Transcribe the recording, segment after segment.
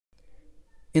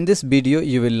In this video,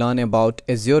 you will learn about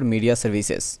Azure Media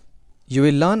Services. You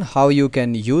will learn how you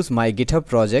can use my GitHub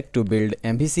project to build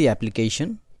MVC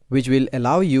application, which will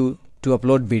allow you to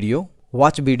upload video,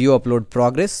 watch video upload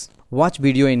progress, watch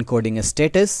video encoding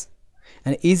status,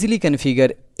 and easily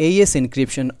configure AES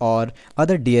encryption or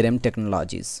other DRM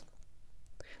technologies.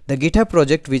 The GitHub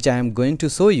project which I am going to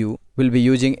show you will be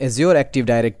using Azure Active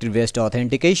Directory based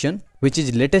authentication, which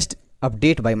is latest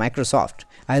update by Microsoft.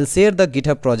 I'll share the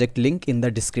GitHub project link in the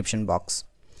description box.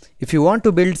 If you want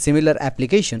to build similar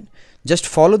application, just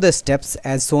follow the steps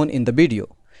as shown in the video.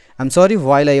 I'm sorry,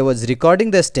 while I was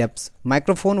recording the steps,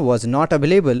 microphone was not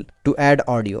available to add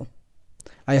audio.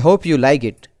 I hope you like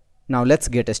it. Now let's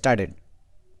get started.